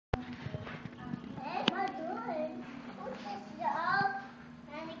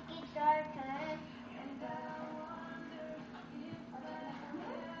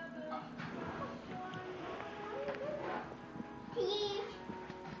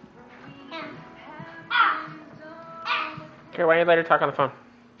Okay, why don't you let her talk on the phone?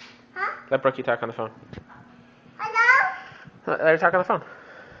 Huh? Let Brookie talk on the phone. Hello? Let her talk on the phone.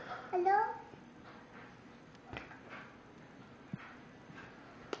 Hello?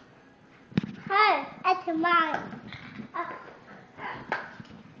 Hi, it's mine.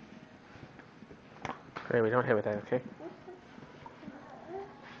 Great, we don't hit with that, okay?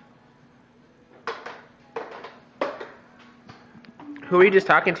 Who were you just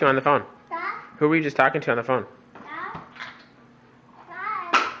talking to on the phone? Dad? Who were you just talking to on the phone? Dad?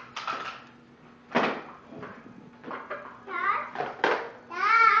 Dad? Dad?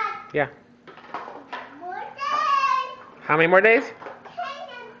 Dad? Yeah. More days. How many more days?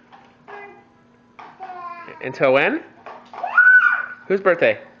 Caden's birthday. Until when? Whose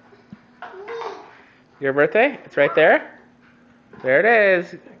birthday? Me. Your birthday? It's right there? There it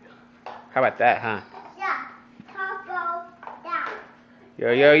is. How about that, huh? Yeah. Taco. Dad.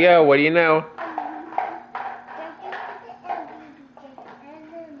 Yo, yo, yo, what do you know?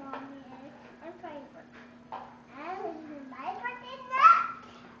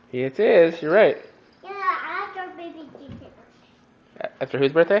 It is, you're right. Yeah, after baby Jesus. After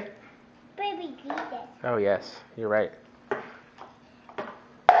whose birthday? Baby Jesus. Oh, yes, you're right.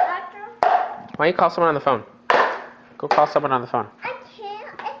 After Why don't you call someone on the phone? Go call someone on the phone. I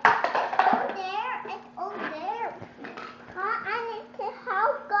can't. It's over there. It's over there. I need to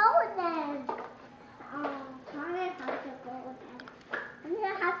help go then. I have to go then. I'm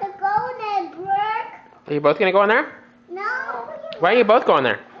gonna have to go then, Brooke. Are you both gonna go in there? No. Why are you both going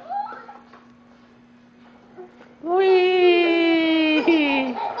there? Whee!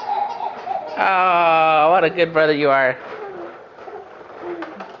 Oh, what a good brother you are.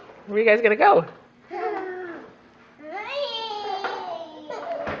 Where are you guys gonna go?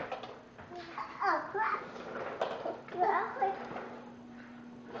 Oh, crap.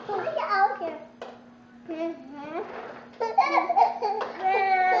 Why are you out here?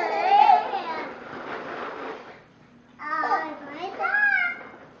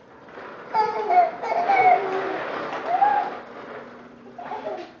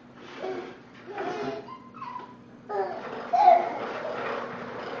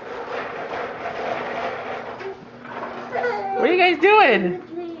 What are you guys doing?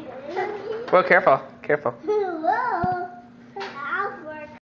 Well, careful, careful.